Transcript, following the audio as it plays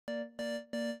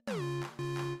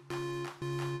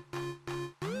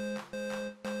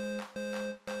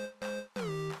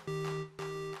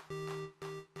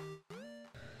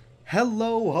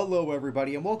Hello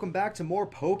everybody, and welcome back to more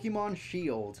Pokemon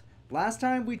Shield. Last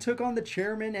time we took on the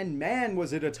chairman, and man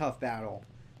was it a tough battle.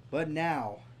 But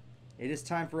now, it is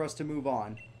time for us to move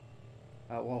on.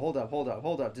 Well, hold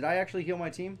up. Did I actually heal my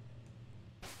team?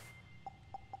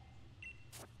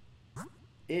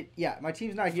 Yeah, my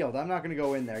team's not healed. I'm not going to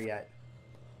go in there yet.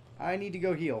 I need to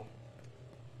go heal.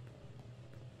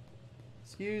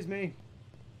 Excuse me.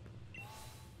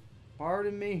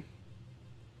 Pardon me.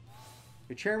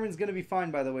 Your chairman's gonna be fine,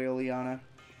 by the way, Oleana.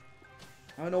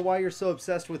 I don't know why you're so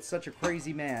obsessed with such a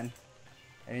crazy man.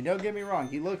 I mean, don't get me wrong,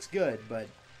 he looks good, but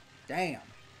damn.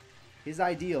 His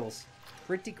ideals,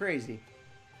 pretty crazy.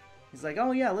 He's like,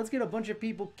 oh yeah, let's get a bunch of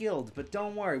people killed, but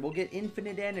don't worry, we'll get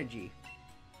infinite energy.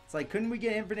 It's like, couldn't we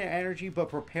get infinite energy, but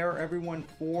prepare everyone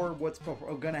for what's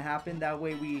gonna happen? That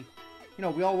way we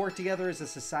all work together as a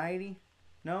society?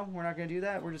 No, we're not gonna do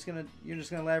that? You're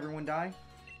just gonna let everyone die?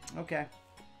 Okay.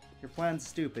 Your plan's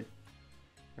stupid.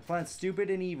 Your plan's stupid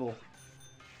and evil.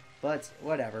 But,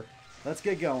 whatever. Let's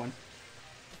get going.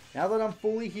 Now that I'm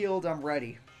fully healed, I'm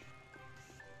ready.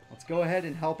 Let's go ahead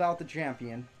and help out the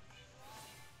champion.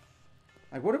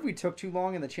 Like, what if we took too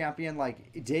long and the champion, like,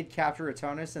 it did capture a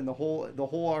Tonus and the whole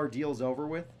ordeal's over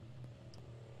with?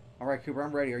 Alright, Cooper,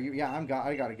 I'm ready. Are you? Yeah,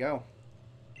 I gotta go.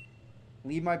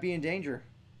 Lee might be in danger.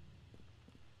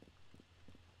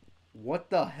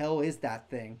 What the hell is that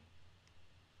thing?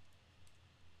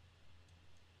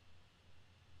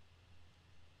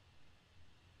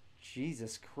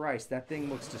 Jesus Christ, that thing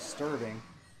looks disturbing.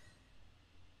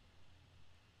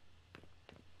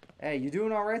 Hey, you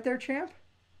doing all right there, champ?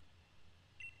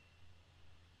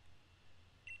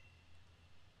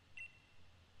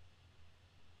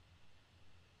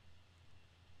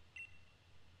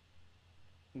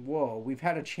 Whoa, we've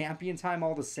had a champion time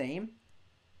all the same?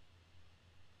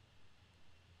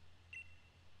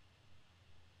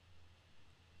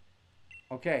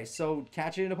 Okay, so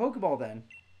catch it in a Pokeball then.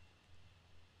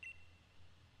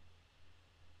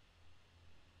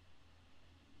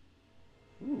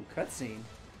 Ooh, cutscene.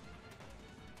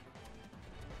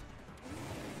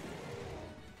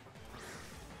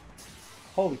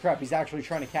 Holy crap, he's actually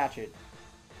trying to catch it.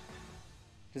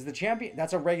 Does the champion...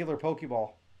 That's a regular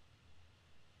Pokeball.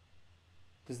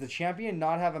 Does the champion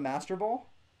not have a Master Ball?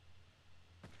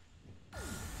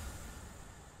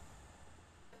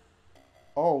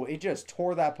 Oh, it just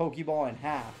tore that Pokeball in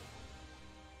half.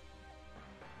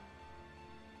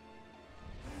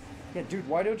 Yeah, dude,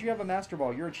 why don't you have a Master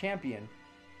Ball? You're a champion.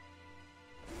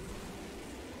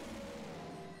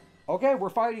 Okay, we're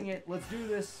fighting it. Let's do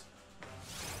this.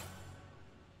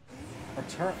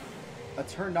 A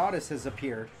Turnotus has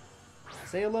appeared.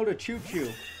 Say hello to Choo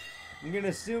Choo. I'm gonna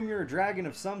assume you're a dragon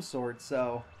of some sort,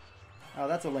 so... Oh,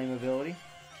 that's a lame ability.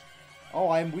 Oh,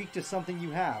 I'm weak to something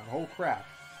you have. Oh, crap.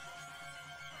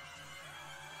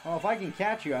 Well, if I can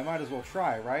catch you, I might as well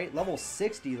try, right? Level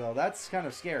 60, though. That's kind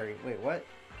of scary. Wait, what?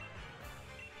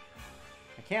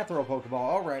 I can't throw a Pokeball.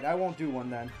 Alright, I won't do one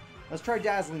then. Let's try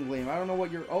Dazzling Gleam. I don't know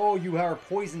what you're... Oh, you are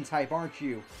poison type, aren't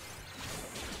you?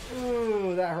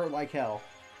 Ooh, that hurt like hell.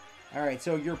 Alright,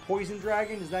 so you're Poison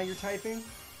Dragon? Is that your typing?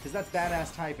 Because that's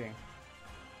badass typing.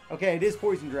 Okay, it is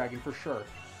Poison Dragon for sure.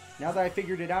 Now that I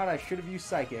figured it out, I should have used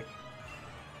Psychic.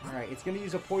 Alright, it's going to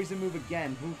use a poison move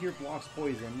again. Who here blocks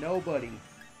poison? Nobody.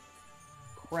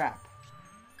 Crap.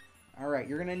 Alright,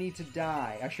 you're going to need to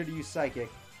die. I should have used Psychic.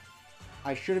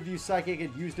 I should have used Psychic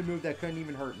and used a move that couldn't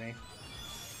even hurt me.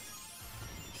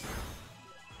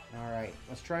 Alright,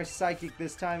 let's try Psychic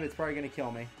this time. It's probably going to kill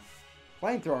me.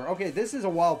 Flamethrower. Okay, this is a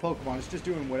wild Pokemon. It's just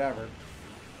doing whatever.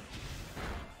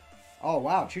 Oh,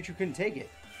 wow. Choo-Choo couldn't take it.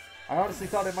 I honestly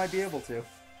thought it might be able to.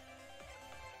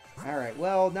 Alright,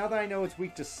 well, now that I know it's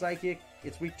weak to Psychic,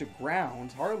 it's weak to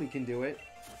Ground, Harley can do it.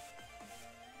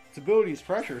 Its ability is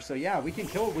Pressure, so yeah, we can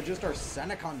kill it with just our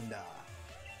Seneconda.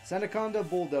 Seneconda,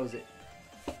 bulldoze it.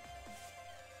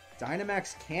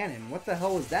 Dynamax Cannon. What the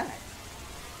hell is that?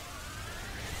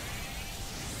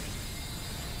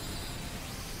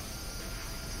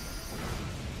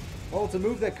 Well, it's a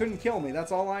move that couldn't kill me.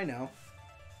 That's all I know.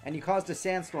 And you caused a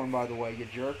sandstorm, by the way, you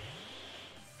jerk.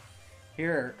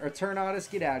 Here, Eternatus,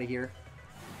 get out of here.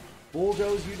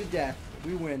 Bulldoze you to death.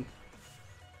 We win.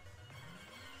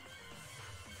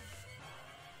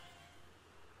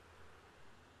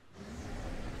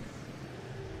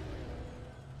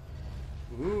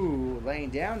 Ooh,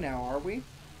 laying down now, are we?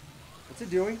 What's it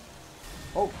doing?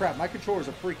 Oh crap, my controllers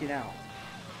are freaking out.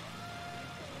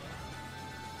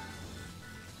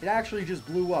 It actually just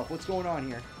blew up. What's going on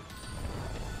here?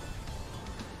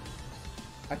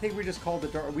 I think we just caused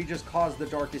the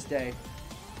darkest day.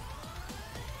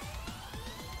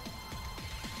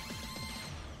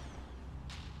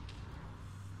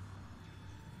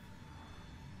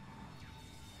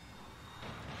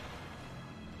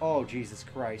 Oh, Jesus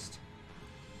Christ.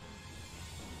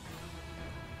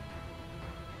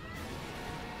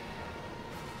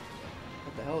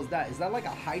 What the hell is that? Is that like a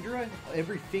Hydra?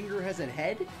 Every finger has a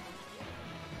head?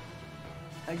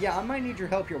 Yeah, I might need your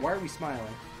help here. Why are we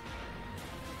smiling?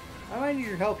 I might need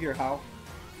your help here, Hal.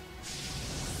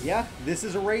 Yeah, this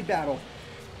is a raid battle.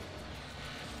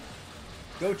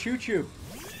 Go choo-choo.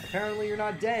 Apparently you're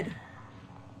not dead.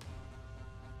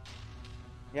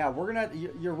 Yeah, we're gonna...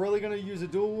 You're really gonna use a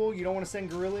dual wool? You don't want to send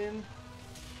Gorilla in?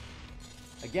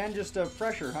 Again, just a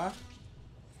pressure, huh?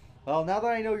 Well, now that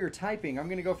I know you're typing, I'm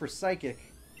gonna go for Psychic.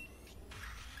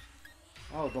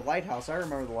 Oh, the lighthouse. I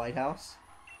remember the lighthouse.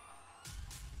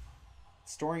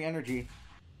 Storing energy.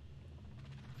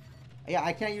 Yeah,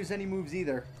 I can't use any moves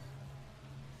either.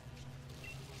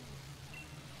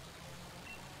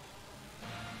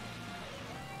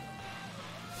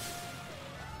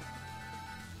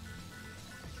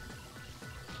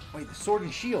 Wait, the sword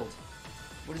and shield.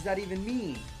 What does that even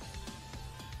mean?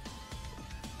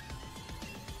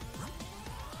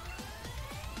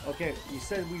 Okay, you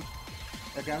said we...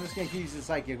 Okay, I'm just going to use the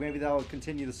Psychic. Maybe that'll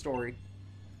continue the story.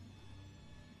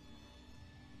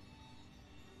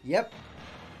 Yep.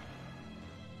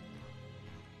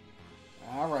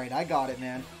 Alright, I got it,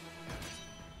 man.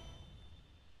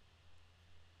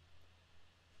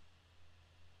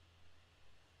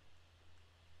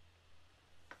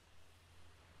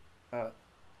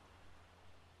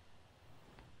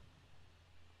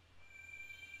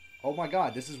 Oh my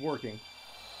god, this is working.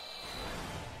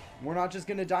 We're not just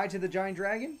gonna die to the giant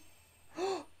dragon?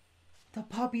 The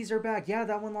puppies are back. Yeah,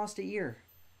 that one lost an ear.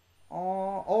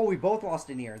 Oh, we both lost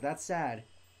an ear. That's sad.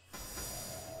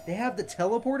 They have the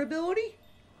teleport ability?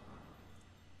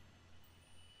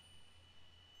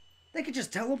 They could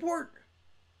just teleport?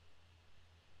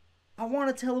 I want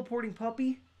a teleporting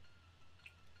puppy.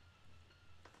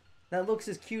 That looks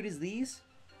as cute as these.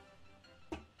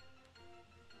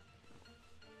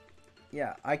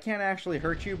 Yeah, I can't actually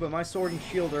hurt you, but my sword and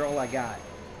shield are all I got.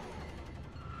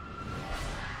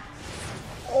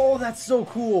 Oh, that's so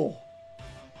cool.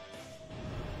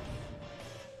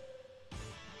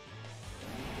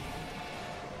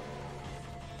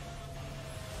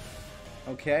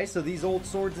 Okay, so these old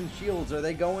swords and shields, are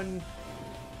they going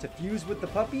to fuse with the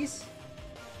puppies?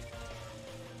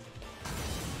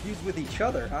 Fuse with each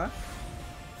other, huh?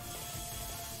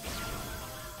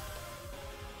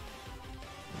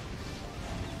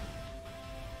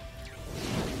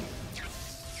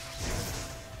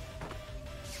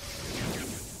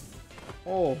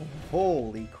 Oh,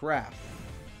 holy crap.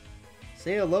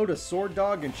 Say hello to Sword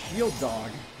Dog and Shield Dog.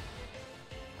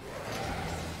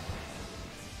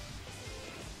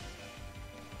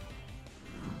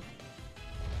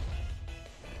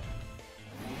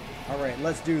 Alright,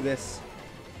 let's do this.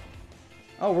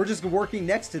 Oh, we're just working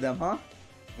next to them, huh?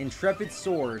 Intrepid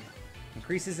Sword.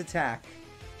 Increases attack.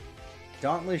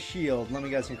 Dauntless Shield. Let me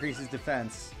guess, increases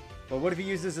defense. But what if he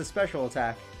uses a special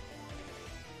attack?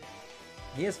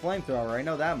 He has flamethrower, I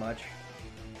know that much.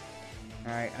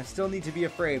 Alright, I still need to be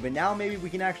afraid, but now maybe we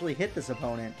can actually hit this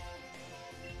opponent.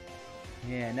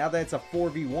 Yeah, now that it's a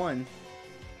 4v1.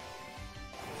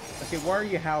 Okay, why are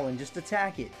you howling? Just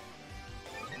attack it.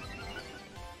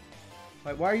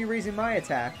 Wait, why are you raising my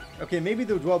attack? Okay, maybe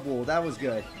the double, that was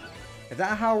good. If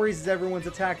that howl raises everyone's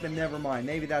attack, then never mind.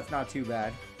 Maybe that's not too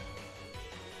bad.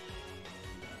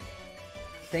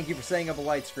 Thank you for setting up a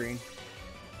light screen.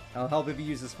 I'll help if he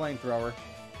uses flamethrower.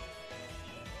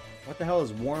 What the hell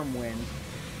is Worm Wind?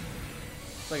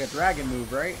 It's like a dragon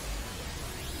move, right?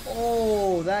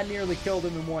 Oh, that nearly killed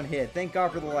him in one hit. Thank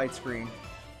God for the light screen.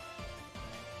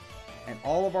 And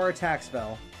all of our attacks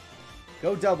fell.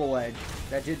 Go Double Edge.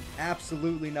 That did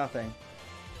absolutely nothing.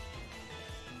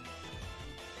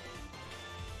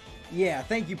 Yeah,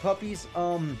 thank you, puppies.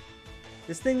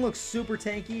 This thing looks super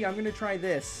tanky. I'm gonna try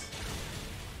this.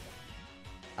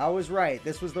 I was right.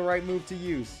 This was the right move to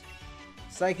use.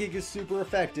 Psychic is super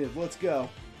effective. Let's go.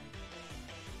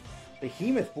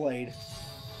 Behemoth Blade.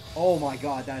 Oh my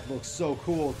god, that looks so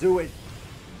cool. Do it.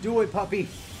 Do it, puppy.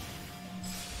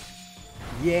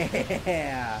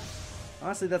 Yeah.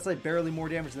 Honestly, that's like barely more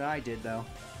damage than I did, though.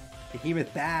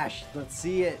 Behemoth Bash. Let's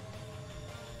see it.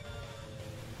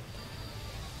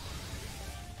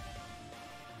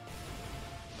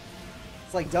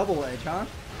 It's like Double Edge, huh?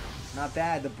 Not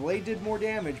bad. The blade did more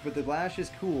damage, but the lash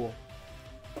is cool.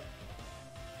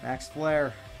 Max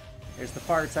Flare. There's the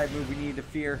fire type move we need to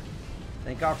fear.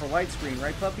 Thank God for light screen,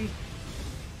 right, puppy?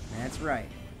 That's right.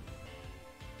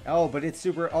 Oh, but it's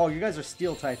super... Oh, you guys are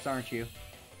steel types, aren't you?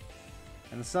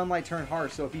 And the sunlight turned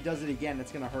harsh, so if he does it again,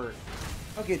 it's going to hurt.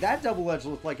 Okay, that double edge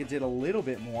looked like it did a little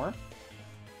bit more.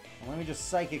 Let me just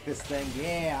psychic this thing.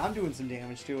 Yeah, I'm doing some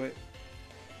damage to it.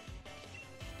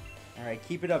 Alright,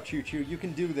 keep it up, Choo Choo. You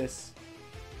can do this.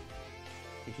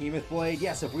 Behemoth Blade.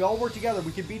 Yes, if we all work together,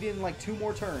 we can beat it in like 2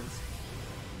 more turns.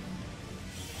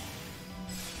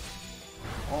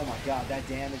 Oh my god, that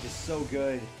damage is so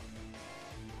good.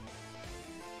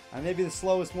 I may be the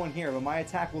slowest one here, but my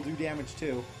attack will do damage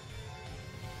too.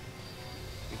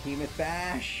 Behemoth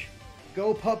Bash.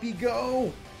 Go, puppy,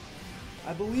 go!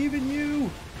 I believe in you!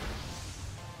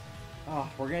 Oh,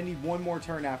 we're gonna need 1 more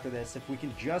turn after this. If we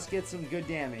can just get some good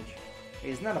damage.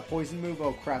 Hey, isn't that a poison move?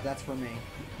 Oh crap, that's for me.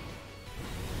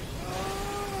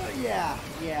 Yeah.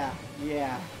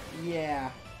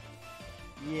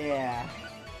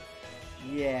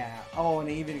 Oh, and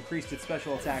it even increased its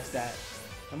special attack stat.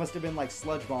 That must have been like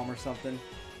Sludge Bomb or something.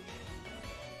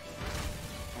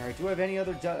 Alright, do I have any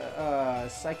other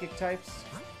psychic types?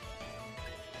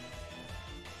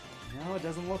 No, it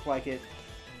doesn't look like it.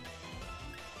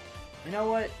 You know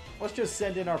what? Let's just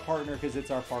send in our partner because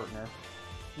it's our partner.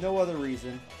 No other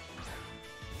reason.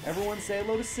 Everyone say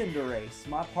hello to Cinderace,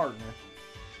 my partner.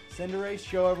 Cinderace,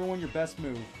 show everyone your best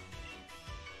move.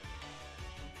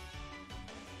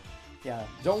 Yeah,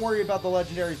 don't worry about the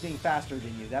legendaries being faster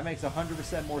than you. That makes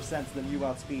 100% more sense than you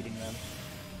outspeeding them.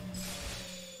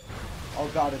 Oh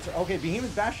god, it's... Okay,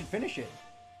 Behemoth Bash should finish it.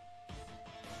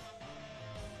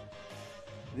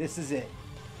 This is it.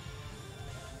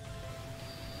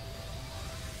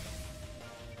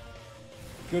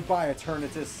 Goodbye,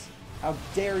 Eternatus. How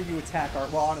dare you attack our...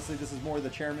 Well, honestly, this is more the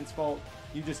chairman's fault.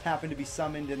 You just happened to be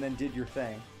summoned and then did your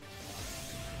thing.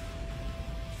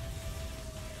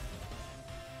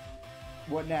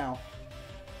 What now?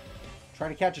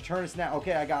 Trying to catch Eternatus now.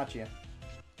 Okay, I got you.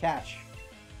 Catch.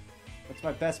 That's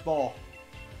my best ball.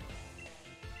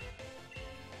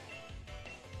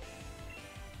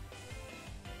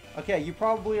 Okay, you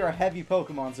probably are a heavy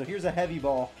Pokemon, so here's a heavy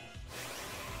ball.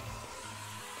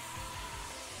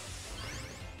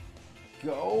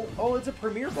 Go. Oh, it's a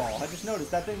Premier Ball. I just noticed.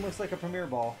 That thing looks like a Premier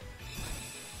Ball.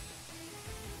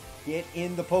 Get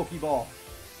in the Pokeball.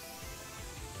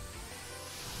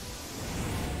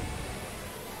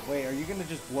 Wait, are you going to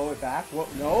just blow it back?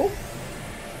 What? No?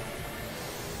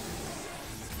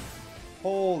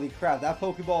 Holy crap, that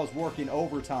Pokeball is working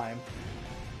overtime.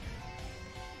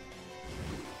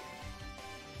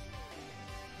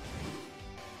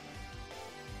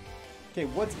 Okay,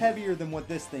 what's heavier than what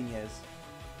this thing is?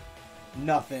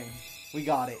 Nothing. We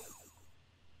got it.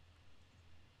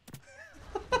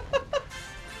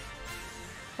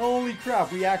 Holy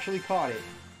crap, we actually caught it.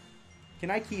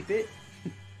 Can I keep it?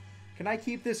 Can I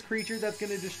keep this creature that's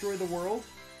going to destroy the world?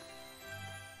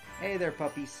 Hey there,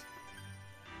 puppies.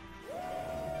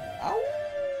 Ow!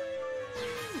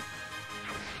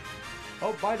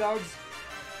 Oh, bye, dogs.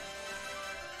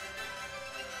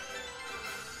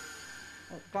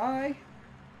 Oh, bye.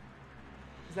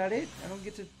 Is that it? I don't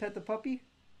get to pet the puppy?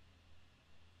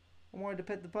 I wanted to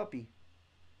pet the puppy.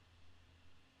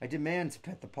 I demand to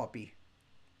pet the puppy.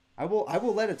 I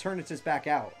will let Eternatus back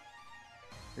out.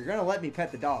 You're gonna let me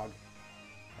pet the dog.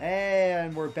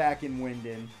 And we're back in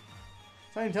Winden.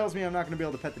 Something tells me I'm not gonna be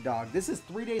able to pet the dog. This is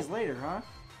 3 days later, huh?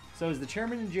 So is the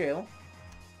chairman in jail?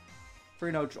 For,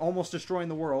 you know, almost destroying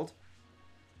the world?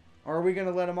 Or are we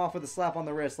gonna let him off with a slap on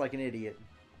the wrist like an idiot?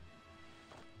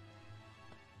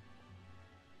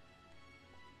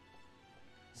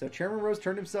 So Chairman Rose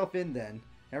turned himself in then.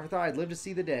 Never thought I'd live to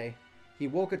see the day. He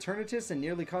woke Eternatus and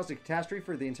nearly caused a catastrophe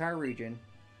for the entire region.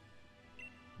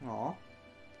 Aw.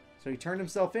 So he turned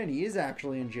himself in. He is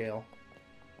actually in jail.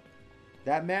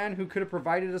 That man who could have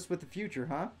provided us with the future,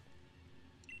 huh?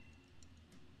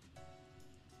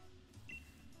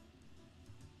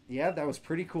 Yeah, that was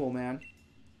pretty cool, man.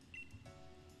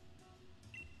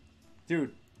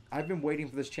 Dude, I've been waiting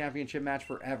for this championship match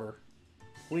forever.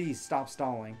 Please stop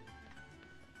stalling.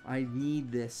 I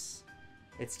need this.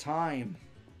 It's time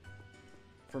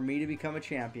for me to become a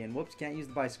champion. Whoops, can't use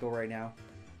the bicycle right now.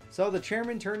 So the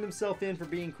chairman turned himself in for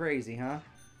being crazy, huh?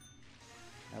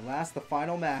 At last, the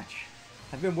final match.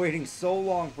 I've been waiting so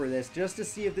long for this, just to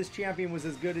see if this champion was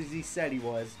as good as he said he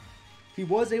was. He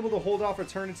was able to hold off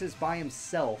Eternatus by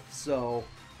himself, so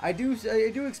I do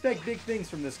expect big things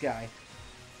from this guy.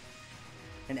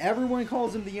 And everyone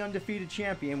calls him the undefeated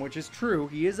champion, which is true.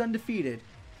 He is undefeated.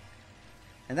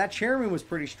 And that chairman was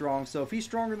pretty strong, so if he's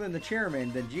stronger than the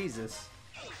chairman, then Jesus.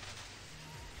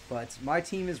 But my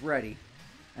team is ready.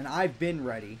 And I've been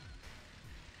ready.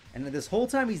 And this whole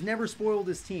time, he's never spoiled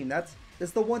his team. That's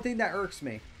the one thing that irks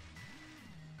me.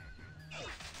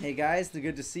 Hey guys,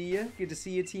 good to see you. Good to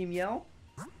see you, Team Yell.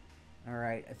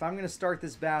 Alright, if I'm going to start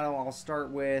this battle, I'll start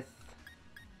with...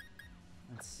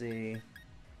 Let's see.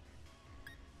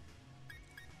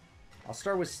 I'll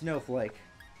start with Snowflake.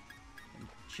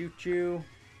 Choo Choo.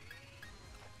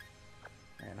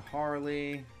 And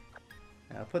Harley.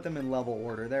 And I'll put them in level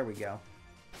order. There we go.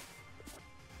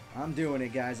 I'm doing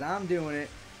it, guys. I'm doing it.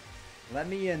 Let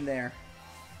me in there.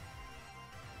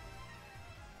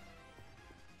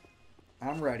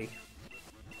 I'm ready.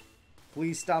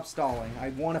 Please stop stalling. I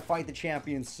want to fight the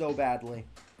champion so badly.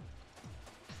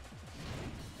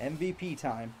 MVP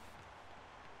time.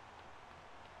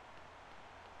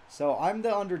 So I'm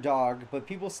the underdog, but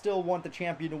people still want the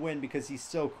champion to win because he's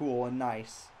so cool and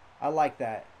nice. I like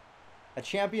that. A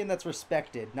champion that's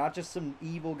respected, not just some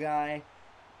evil guy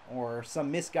or some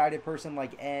misguided person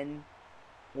like N,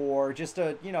 or just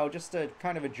a, you know, just a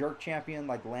kind of a jerk champion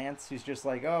like Lance, who's just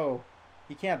like, oh,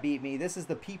 you can't beat me. This is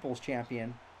the people's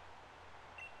champion.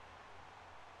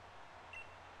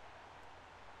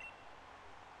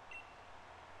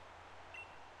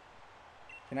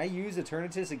 Can I use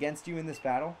Eternatus against you in this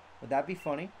battle? Would that be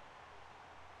funny?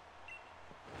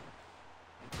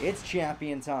 It's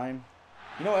champion time.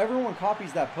 You know, everyone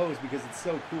copies that pose because it's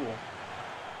so cool.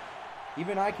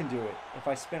 Even I can do it if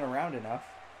I spin around enough.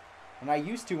 And I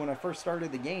used to when I first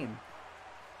started the game.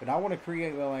 But I want to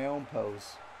create my own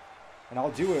pose. And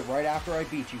I'll do it right after I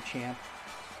beat you, champ.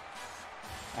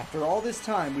 After all this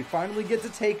time, we finally get to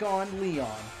take on Leon.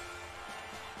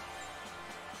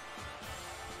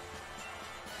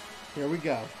 Here we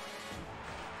go.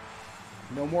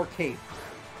 No more cape.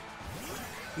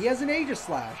 He has an Aegis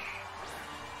Slash.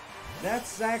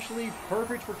 That's actually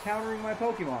perfect for countering my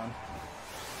Pokemon.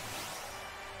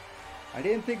 I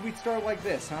didn't think we'd start like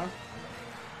this, huh?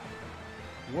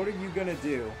 What are you gonna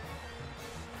do?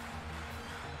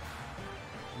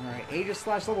 Alright, Aegis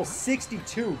Slash level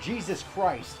 62. Jesus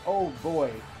Christ. Oh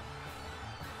boy.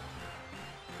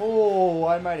 Oh,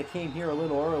 I might have came here a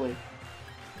little early.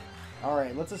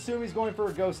 Alright, let's assume he's going for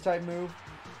a Ghost type move.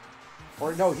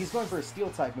 Or no, he's going for a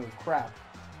Steel type move. Crap.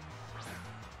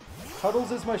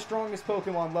 Cuddles is my strongest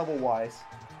Pokemon level-wise.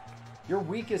 Your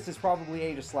weakest is probably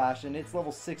Aegis Slash, and it's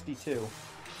level 62.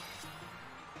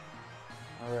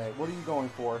 Alright, what are you going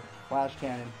for? Flash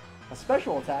Cannon. A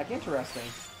special attack? Interesting.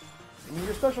 I mean,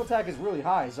 your special attack is really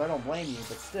high, so I don't blame you,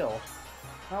 but still.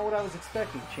 Not what I was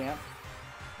expecting, champ.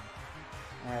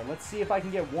 Alright, let's see if I can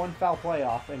get one foul play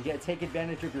off and take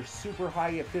advantage of your super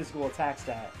high physical attack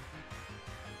stat.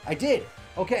 I did!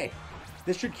 Okay.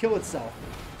 This should kill itself.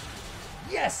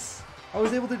 Yes! I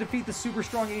was able to defeat the super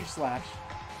strong Aegis Slash.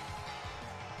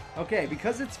 Okay,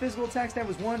 because its physical attack stat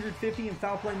was 150 and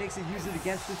foul play makes it use it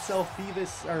against itself,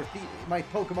 my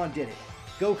Pokemon did it.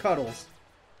 Go Cuddles.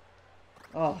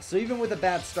 Oh, so even with a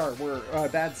bad start,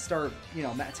 you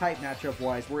know, type matchup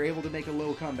wise, we're able to make a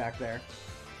little comeback there.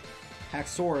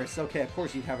 Haxorus, okay, of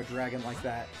course you'd have a dragon like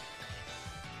that.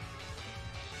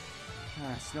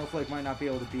 Snowflake might not be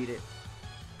able to beat it.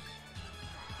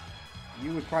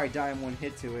 You would probably die in one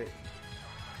hit to it.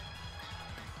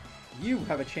 You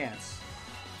have a chance.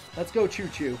 Let's go, Choo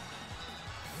Choo.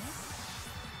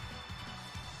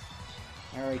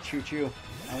 Alright, Choo Choo.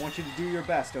 I want you to do your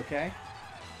best, okay?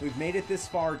 We've made it this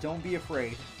far. Don't be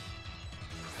afraid.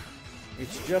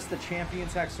 It's just the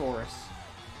champion's Haxorus.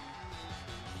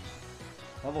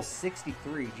 Level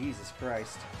 63. Jesus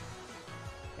Christ.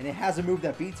 And it has a move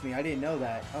that beats me. I didn't know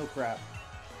that. Oh, crap.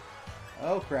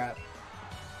 Oh, crap.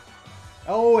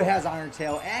 Oh, it has Iron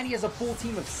Tail. And he has a full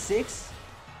team of 6?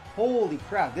 Holy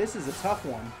crap. This is a tough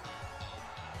one.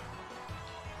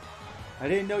 I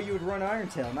didn't know you would run Iron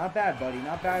Tail. Not bad, buddy.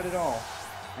 Not bad at all.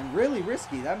 And really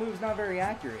risky. That move's not very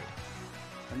accurate.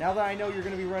 And now that I know you're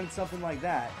going to be running something like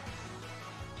that,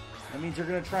 that means you're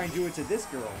going to try and do it to this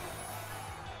girl.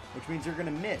 Which means you're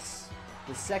going to miss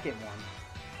the second one.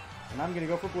 And I'm going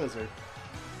to go for Blizzard.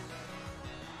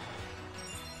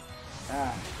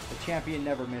 Ah, the champion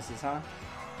never misses, huh?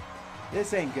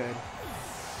 This ain't good.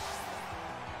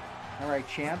 Alright,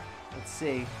 champ. Let's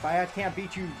see. If I can't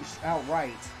beat you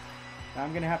outright,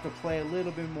 I'm going to have to play a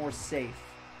little bit more safe.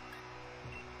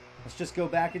 Let's just go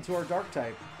back into our Dark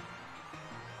type.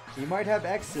 You might have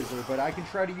X-Scissor, but I can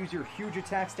try to use your huge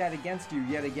attack stat against you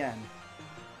yet again.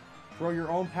 Throw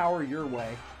your own power your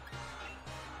way.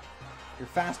 You're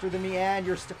faster than me, and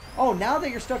you're stuck. Oh, now that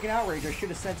you're stuck in Outrage, I should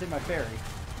have sent in my Fairy.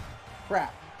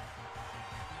 Crap.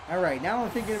 Alright, now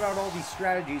I'm thinking about all these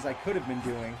strategies I could have been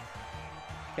doing.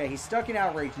 Okay, he's stuck in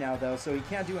Outrage now, though, so he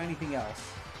can't do anything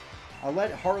else. I'll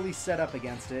let Harley set up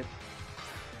against it.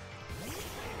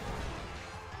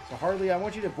 So, Harley, I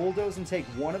want you to bulldoze and take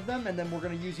one of them, and then we're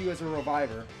going to use you as a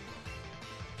reviver.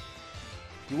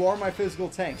 You are my physical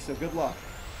tank, so good luck.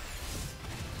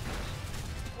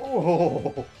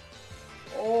 Oh!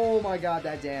 Oh my god,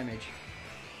 that damage.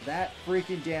 that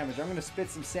freaking damage. I'm going to spit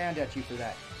some sand at you for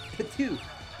that. Patoo!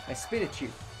 I spit at you.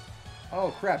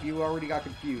 Oh crap, you already got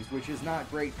confused, which is not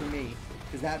great for me,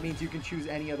 because that means you can choose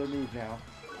any other move now.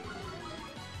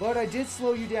 But I did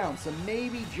slow you down, so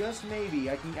maybe, just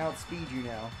maybe, I can outspeed you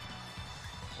now.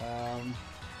 I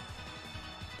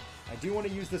do want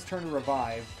to use this turn to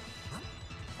revive.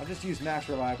 I'll just use max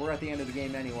revive. We're at the end of the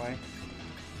game anyway.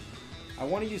 I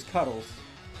want to use Cuddles.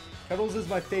 Cuddles is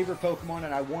my favorite Pokemon,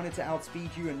 and I want it to outspeed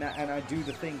you, and I do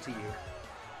the thing to you.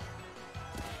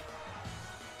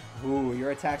 Ooh, your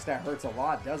attack stat hurts a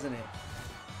lot, doesn't it?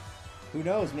 Who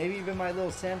knows? Maybe even my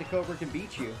little Sandicobra can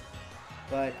beat you.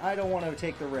 But I don't want to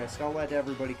take the risk. I'll let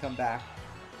everybody come back.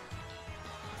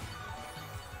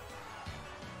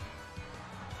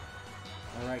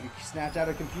 Alright, you snapped out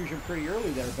of confusion pretty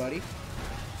early there, buddy.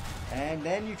 And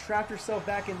then you trapped yourself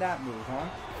back in that move, huh?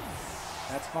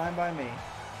 That's fine by me.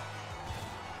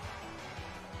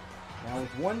 Now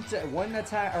with one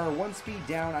attack or one speed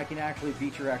down, I can actually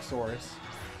beat your Exorus.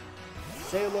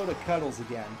 Say hello to Cuddles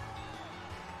again.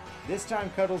 This time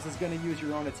Cuddles is going to use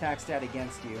your own attack stat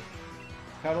against you.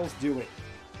 Cuddles, do it.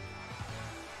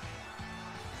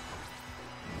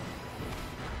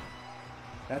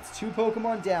 That's 2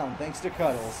 Pokemon down, thanks to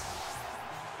Cuddles.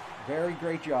 Very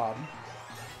great job.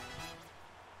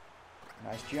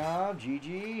 Nice job,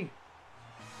 GG.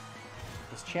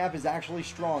 This champ is actually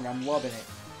strong, I'm loving it.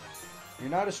 You're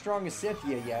not as strong as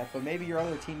Cynthia yet, but maybe your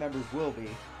other team members will be.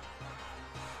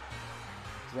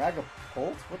 Dragapult?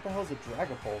 What the hell is a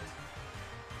Dragapult?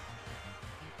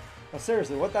 Oh,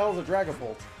 seriously, what the hell is a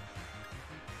Dragapult?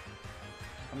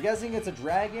 I'm guessing it's a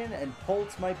dragon, and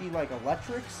Pulse might be like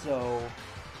electric, so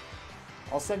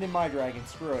I'll send in my dragon.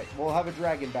 Screw it. We'll have a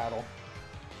dragon battle.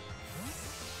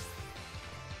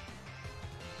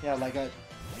 Yeah, like a...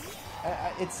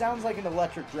 it sounds like an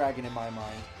electric dragon in my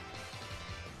mind.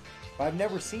 But I've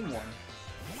never seen one.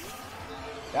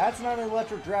 That's not an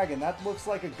electric dragon. That looks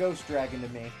like a ghost dragon to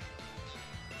me.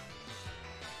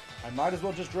 I might as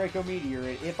well just Draco Meteor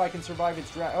it if I can survive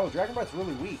its Oh, Dragon Breath's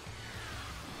really weak.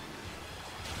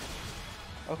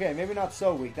 Okay, maybe not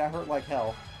so weak. That hurt like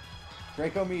hell.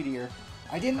 Draco Meteor.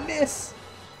 I didn't miss!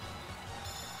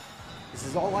 This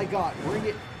is all I got. Bring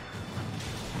it.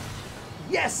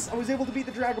 Yes! I was able to beat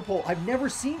the Dragapult. I've never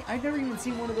even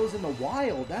seen one of those in the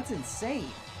wild. That's insane.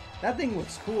 That thing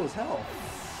looks cool as hell.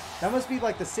 That must be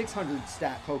like the 600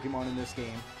 stat Pokemon in this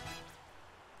game.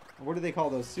 What do they call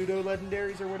those?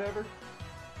 Pseudo-legendaries or whatever?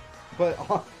 But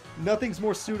nothing's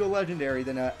more pseudo-legendary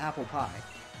than an apple pie.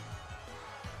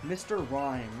 Mr.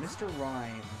 Rhyme. Mr.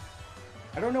 Rhyme.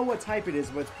 I don't know what type it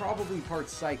is, but it's probably part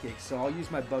psychic, so I'll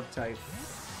use my bug type.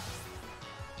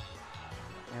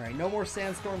 Alright, no more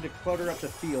Sandstorm to clutter up the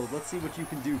field. Let's see what you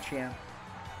can do, champ.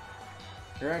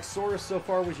 Your Exorus so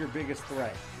far was your biggest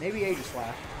threat. Maybe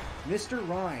Aegislash. Mr.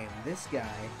 Rhyme, this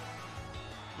guy.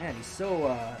 Man, he's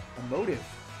so emotive.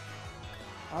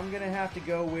 I'm gonna have to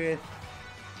go with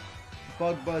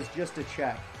Bug Buzz just to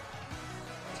check.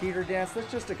 Teeter Dance,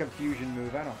 that's just a confusion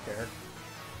move. I don't care.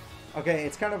 Okay,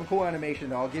 it's kind of a cool animation,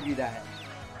 though. I'll give you that.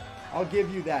 I'll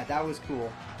give you that. That was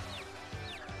cool.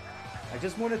 I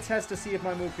just want to test to see if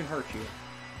my move can hurt you.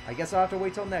 I guess I'll have to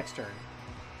wait till next turn.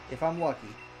 If I'm lucky.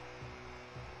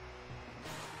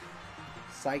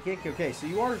 Psychic? Okay, so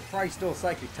you are probably still a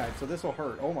Psychic type, so this will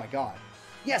hurt. Oh my god.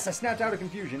 Yes, I snapped out of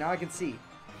confusion. Now I can see.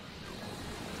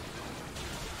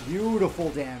 Beautiful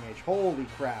damage. Holy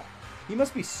crap. He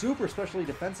must be super specially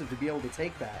defensive to be able to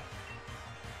take that.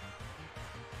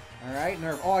 Alright,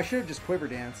 Nerve. Oh, I should have just Quiver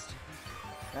Danced.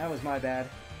 That was my bad.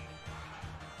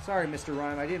 Sorry, Mr.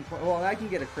 Rhyme. I didn't... Well, I can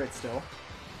get a crit still.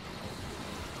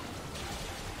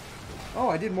 Oh,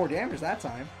 I did more damage that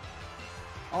time.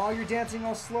 Oh, you're dancing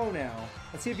all slow now.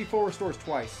 Let's see if he full restores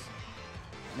twice.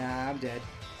 Nah, I'm dead.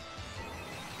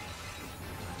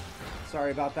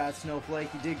 Sorry about that,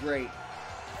 Snowflake. You did great.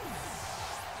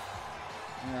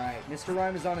 Alright, Mr.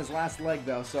 Rhyme is on his last leg,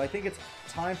 though, so I think it's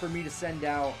time for me to send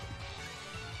out...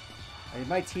 It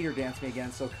might Teeter Dance me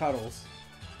again, so Cuddles.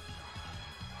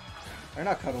 Or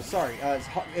not Cuddles, sorry.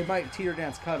 It might Teeter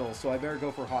Dance Cuddles, so I better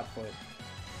go for Hotfoot.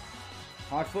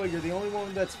 Hotfoot, you're the only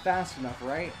one that's fast enough,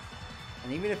 right?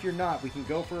 And even if you're not, we can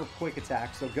go for a quick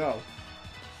attack, so go.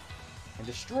 And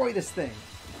destroy this thing.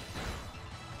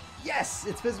 Yes!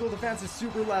 Its physical defense is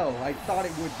super low. I thought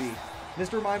it would be.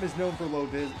 Mr. Mime is known for low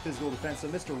physical defense, so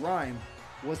Mr. Rhyme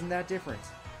wasn't that different.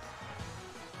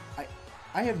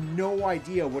 I have no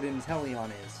idea what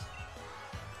Inteleon is.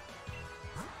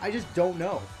 I just don't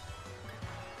know.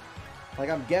 Like,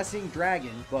 I'm guessing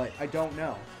Dragon, but I don't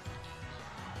know.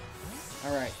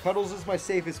 Alright, Cuddles is my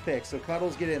safest pick, so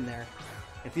Cuddles, get in there.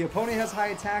 If the opponent has high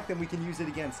attack, then we can use it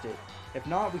against it. If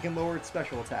not, we can lower its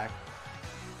special attack.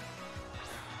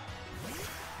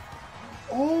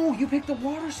 Oh, you picked the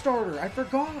water starter. I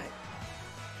forgot.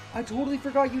 I totally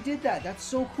forgot you did that. That's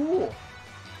so cool.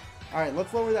 Alright,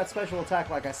 let's lower that special attack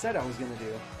like I said I was going to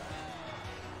do.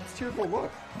 That's tearful.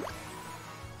 Look.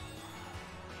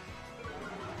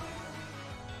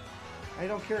 I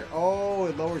don't care. Oh,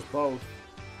 it lowers both.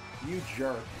 You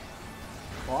jerk.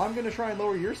 Well, I'm going to try and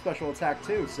lower your special attack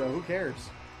too, so who cares?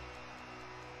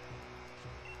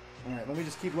 Alright, let me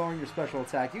just keep lowering your special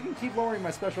attack. You can keep lowering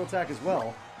my special attack as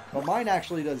well, but mine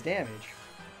actually does damage.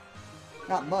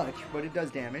 Not much, but it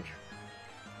does damage.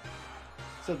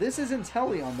 So this is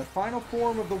Inteleon, the final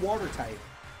form of the water type.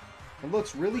 It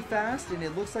looks really fast, and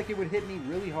it looks like it would hit me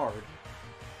really hard.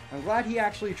 I'm glad he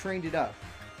actually trained it up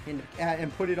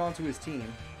and put it onto his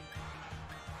team.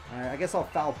 Alright, I guess I'll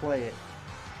foul play it.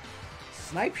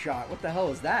 Snipe shot? What the hell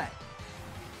is that?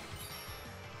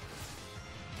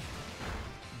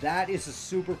 That is a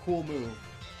super cool move.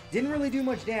 Didn't really do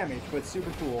much damage, but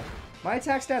super cool. My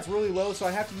attack stat's really low, so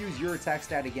I have to use your attack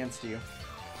stat against you.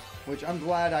 Which I'm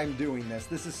glad I'm doing this.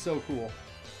 This is so cool.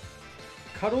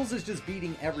 Cuddles is just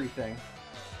beating everything.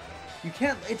 You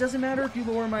can't... It doesn't matter if you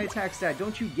lower my attack stat.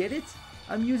 Don't you get it?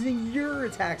 I'm using your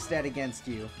attack stat against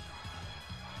you.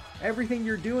 Everything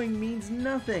you're doing means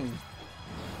nothing.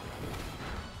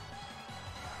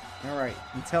 Alright,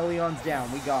 Inteleon's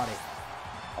down. We got it.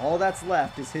 All that's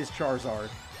left is his Charizard.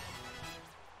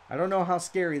 I don't know how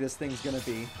scary this thing's gonna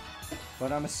be,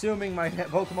 but I'm assuming my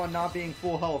Pokemon not being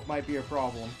full health might be a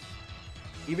problem.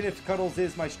 Even if Cuddles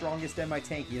is my strongest and my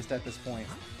tankiest at this point.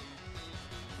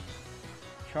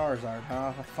 Charizard,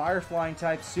 huh? A fire flying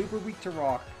type, super weak to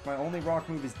rock. My only rock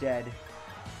move is dead.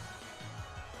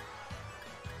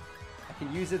 I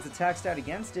can use its attack stat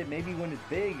against it, maybe when it's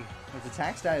big. Its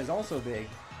attack stat is also big.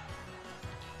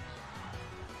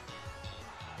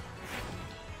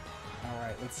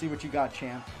 Alright, let's see what you got,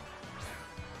 champ.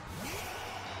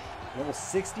 Level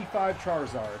 65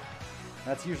 Charizard.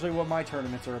 That's usually what my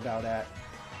tournaments are about at.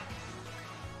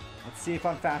 Let's see if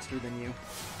I'm faster than you.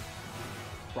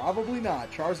 Probably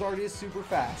not. Charizard is super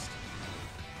fast.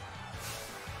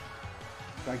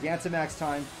 Gigantamax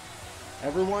time.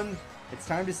 Everyone, it's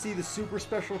time to see the super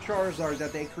special Charizard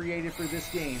that they created for this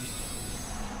game.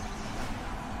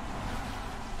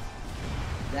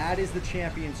 That is the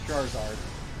champion's Charizard.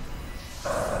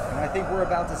 And I think we're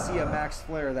about to see a max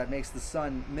flare that makes the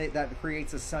sun, that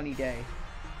creates a sunny day.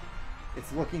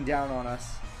 It's looking down on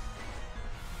us.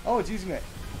 Oh, it's using a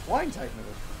flying type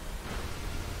move.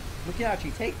 Look at how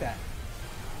you take that.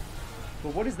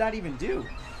 But what does that even do?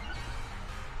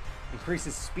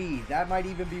 Increases speed. That might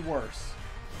even be worse.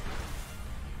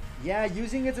 Yeah,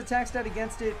 using its attack stat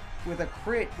against it with a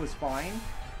crit was fine.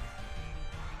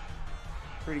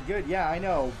 Pretty good. Yeah, I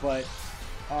know, but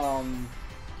I'm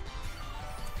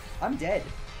dead.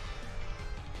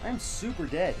 I'm super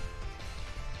dead.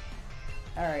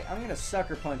 Alright, I'm gonna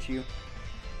sucker punch you.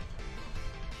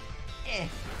 Eh.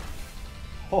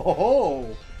 Ho ho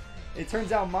ho! It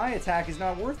turns out my attack is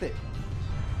not worth it.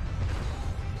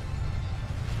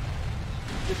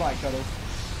 Goodbye, Cuddles.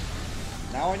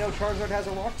 Now I know Charizard has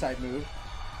a rock type move.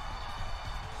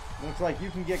 Looks like you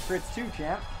can get crits too,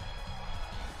 champ.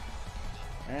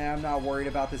 I'm not worried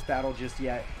about this battle just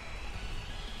yet.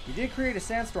 You did create a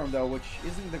Sandstorm though, which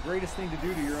isn't the greatest thing to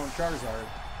do to your own Charizard.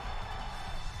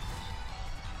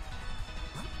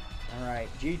 Alright,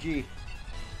 GG.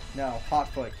 No,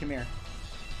 Hotfoot, come here.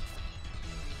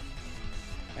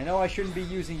 I know I shouldn't be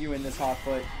using you in this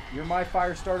Hotfoot. You're my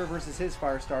fire starter versus his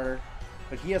fire starter,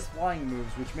 but he has flying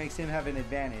moves, which makes him have an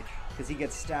advantage, because he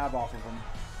gets stab off of them.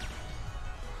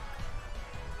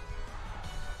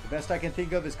 The best I can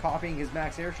think of is copying his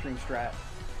max airstream strat.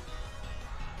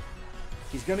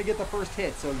 He's going to get the first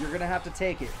hit, so you're going to have to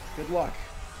take it. Good luck.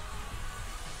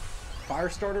 Fire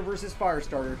starter versus fire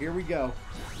starter. Here we go.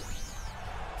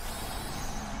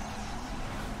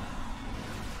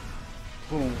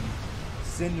 Boom.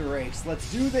 Cinderace.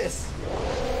 Let's do this.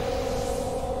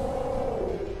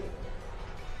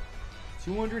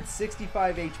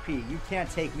 265 HP. You can't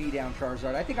take me down,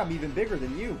 Charizard. I think I'm even bigger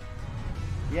than you.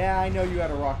 Yeah, I know you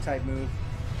had a rock type move.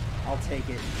 I'll take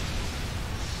it.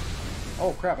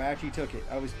 Oh crap, I actually took it.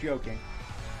 I was joking.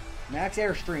 Max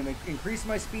Airstream. Increase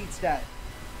my speed stat.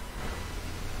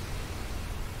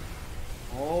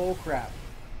 Oh crap.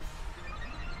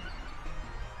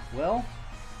 Well,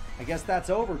 I guess that's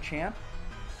over, champ.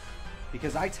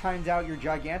 Because I timed out your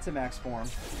Gigantamax form.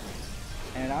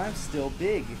 And I'm still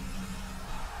big.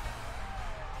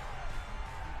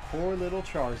 Poor little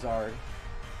Charizard.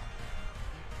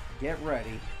 Get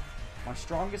ready. My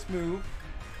strongest move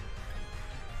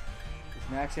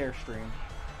Max Airstream.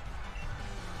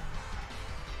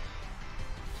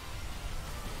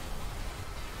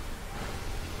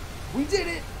 We did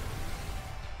it!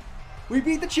 We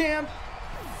beat the champ!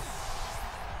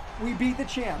 We beat the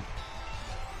champ.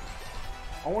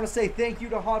 I want to say thank you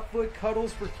to Hotfoot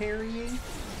Cuddles for carrying.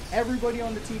 Everybody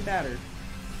on the team mattered.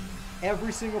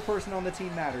 Every single person on the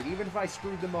team mattered, even if I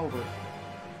screwed them over.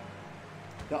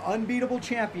 The unbeatable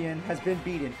champion has been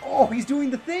beaten. Oh, he's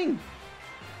doing the thing!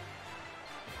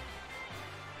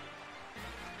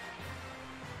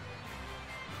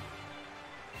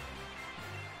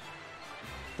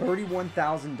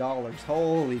 $31,000.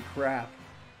 Holy crap.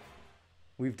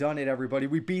 We've done it, everybody.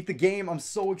 We beat the game. I'm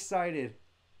so excited.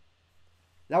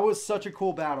 That was such a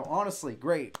cool battle. Honestly,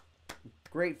 great.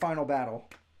 Great final battle.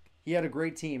 He had a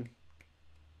great team.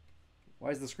 Why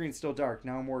is the screen still dark?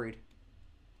 Now I'm worried.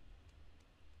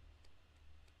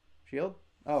 Shield?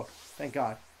 Oh, thank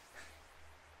God.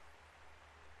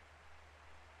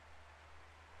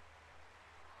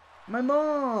 My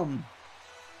mom!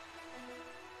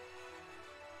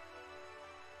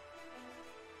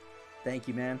 Thank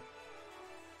you, man.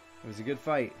 It was a good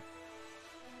fight.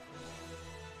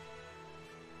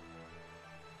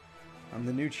 I'm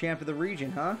the new champ of the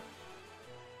region, huh?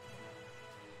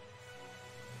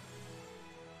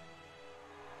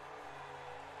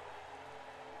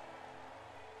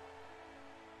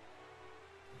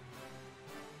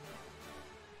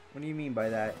 What do you mean by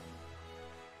that?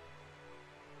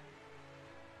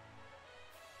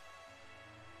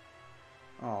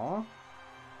 Aw.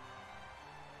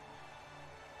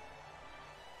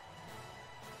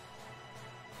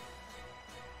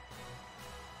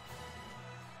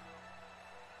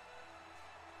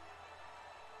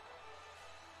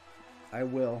 I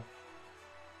will.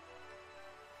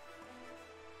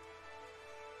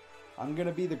 I'm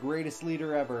gonna be the greatest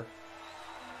leader ever.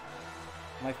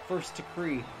 My first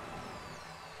decree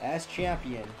as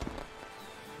champion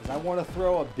is I want to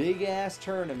throw a big ass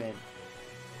tournament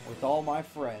with all my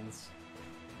friends.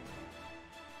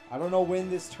 I don't know when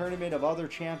this tournament of other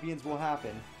champions will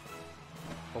happen,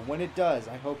 but when it does,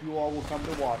 I hope you all will come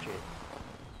to watch it.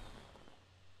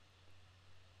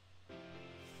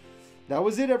 That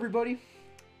was it, everybody.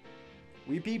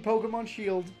 We beat Pokemon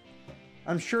Shield.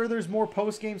 I'm sure there's more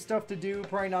post-game stuff to do.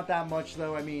 Probably not that much,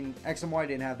 though. I mean, X and Y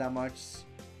didn't have that much.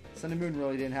 Sun and Moon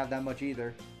really didn't have that much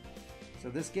either. So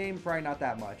this game, probably not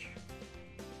that much.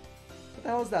 What the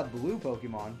hell is that blue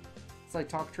Pokemon? It's like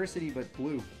Toxtricity, but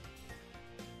blue.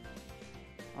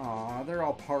 Aw, they're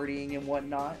all partying and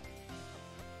whatnot.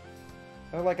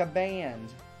 They're like a band.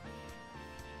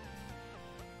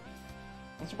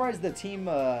 I'm surprised the Team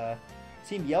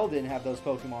Yell didn't have those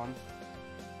Pokemon.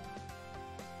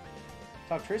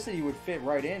 Toxtricity would fit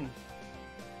right in.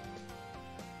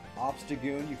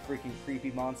 Obstagoon, you freaking creepy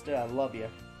monster. I love you.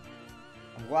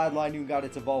 I'm glad Linoon got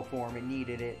its evolved form. It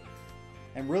needed it.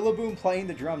 And Rillaboom playing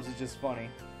the drums is just funny.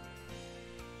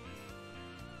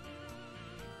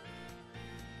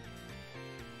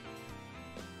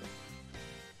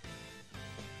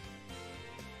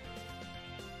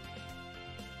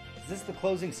 Is this the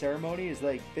closing ceremony? Is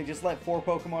like they just let 4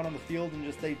 Pokemon on the field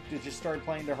and they just started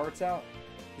playing their hearts out?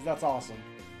 Because that's awesome.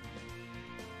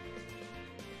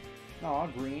 Aw,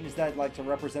 green. Is that like to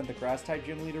represent the grass type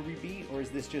gym leader we beat? Or is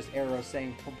this just arrow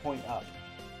saying point up?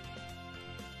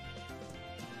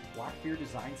 Blackbeard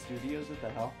Design Studios? What the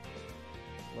hell?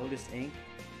 Lotus Inc.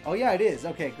 Oh yeah, it is.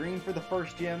 Okay, green for the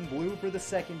first gym, blue for the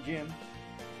second gym.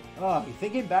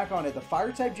 Thinking back on it, the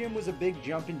fire type gym was a big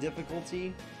jump in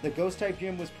difficulty. The ghost type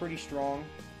gym was pretty strong.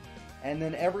 And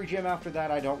then every gym after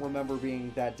that I don't remember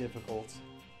being that difficult.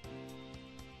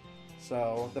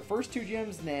 So, the first 2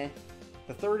 gyms, nah.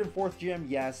 The 3rd and 4th gym,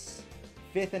 yes.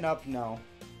 5th and up, no.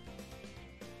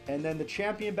 And then the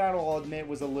champion battle, I'll admit,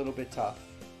 was a little bit tough.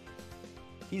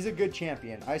 He's a good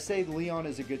champion. I say Leon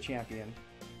is a good champion.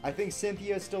 I think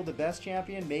Cynthia is still the best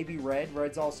champion. Maybe Red.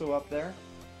 Red's also up there.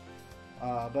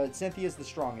 But Cynthia's the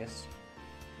strongest.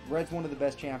 Red's one of the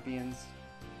best champions.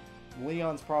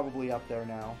 Leon's probably up there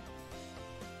now.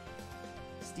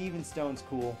 Steven Stone's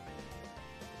cool.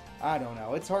 I don't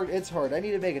know. It's hard. It's hard. I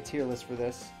need to make a tier list for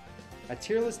this. A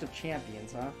tier list of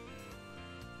champions, huh?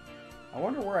 I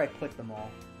wonder where I put them all.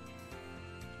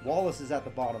 Wallace is at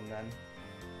the bottom then.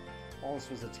 Wallace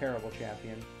was a terrible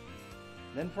champion.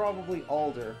 Then probably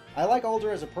Alder. I like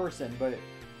Alder as a person, but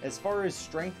as far as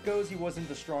strength goes, he wasn't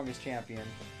the strongest champion.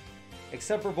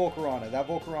 Except for Volcarona. That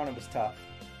Volcarona was tough.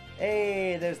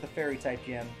 Hey, there's the fairy type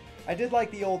gym. I did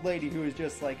like the old lady who was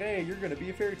just like, hey, you're going to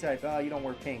be a fairy type. Oh, you don't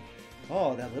wear pink.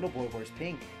 Oh, that little boy wears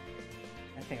pink.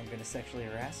 I think I'm going to sexually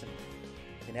harass him.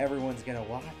 And everyone's going to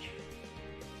watch.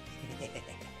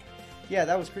 Yeah,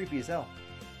 that was creepy as hell.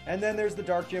 And then there's the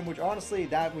Dark Gym, which honestly,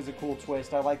 that was a cool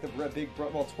twist. I like the big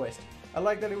twist. I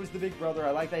like that it was the big brother.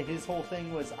 I like that his whole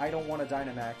thing was, I don't want a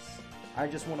Dynamax. I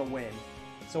just want to win.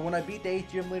 So when I beat the 8th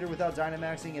gym leader without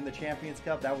Dynamaxing in the Champions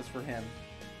Cup, that was for him.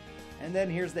 And then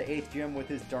here's the 8th gym with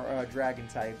his Dragon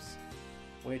types.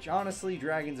 Which, honestly,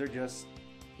 Dragons are just,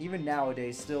 even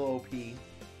nowadays, still OP.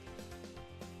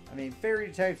 I mean,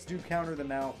 Fairy types do counter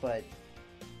them out, but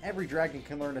every Dragon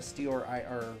can learn a Steel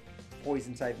or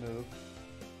Poison type move.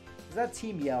 Is that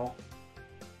Team Yell?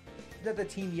 Is that the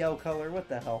Team Yell color? What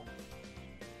the hell?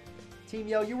 Team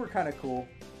Yell, you were kind of cool.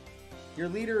 Your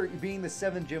leader, being the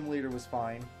 7th gym leader, was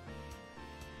fine.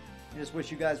 I just wish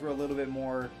you guys were a little bit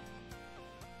more,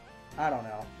 I don't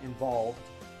know, involved.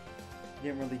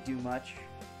 Didn't really do much.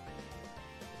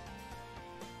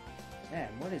 Man,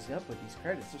 what is up with these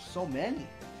credits? There's so many.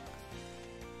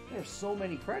 There's so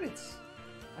many credits.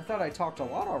 I thought I talked a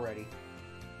lot already.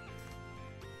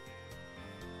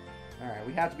 Alright,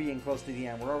 we have to be getting close to the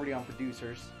end. We're already on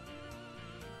producers.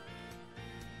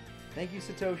 Thank you,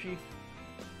 Satoshi.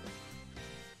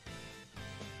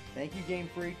 Thank you, Game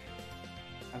Freak.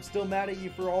 I'm still mad at you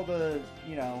for all the,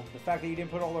 you know, the fact that you didn't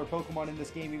put all our Pokemon in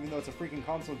this game, even though it's a freaking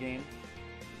console game.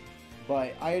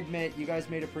 But I admit, you guys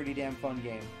made a pretty damn fun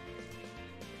game.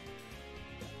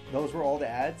 Those were all the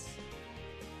ads?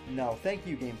 No, thank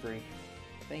you, Game Freak.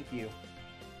 Thank you.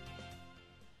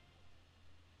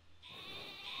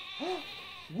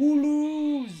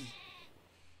 Wooloos!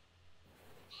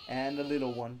 And a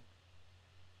little one.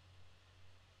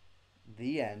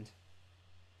 The end.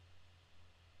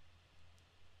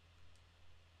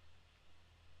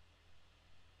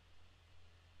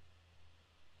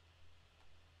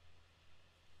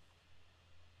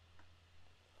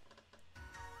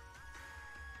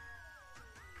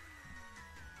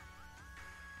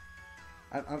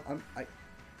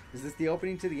 Is this the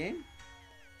opening to the game?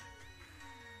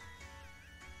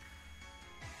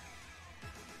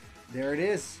 There it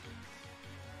is.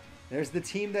 There's the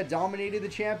team that dominated the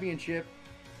championship.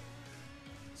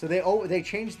 So they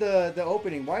changed the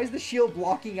opening. Why is the shield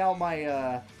blocking out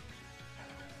my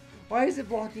why is it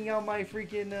blocking out my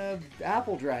freaking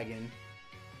Apple Dragon?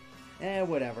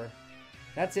 Whatever.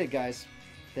 That's it, guys.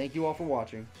 Thank you all for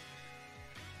watching.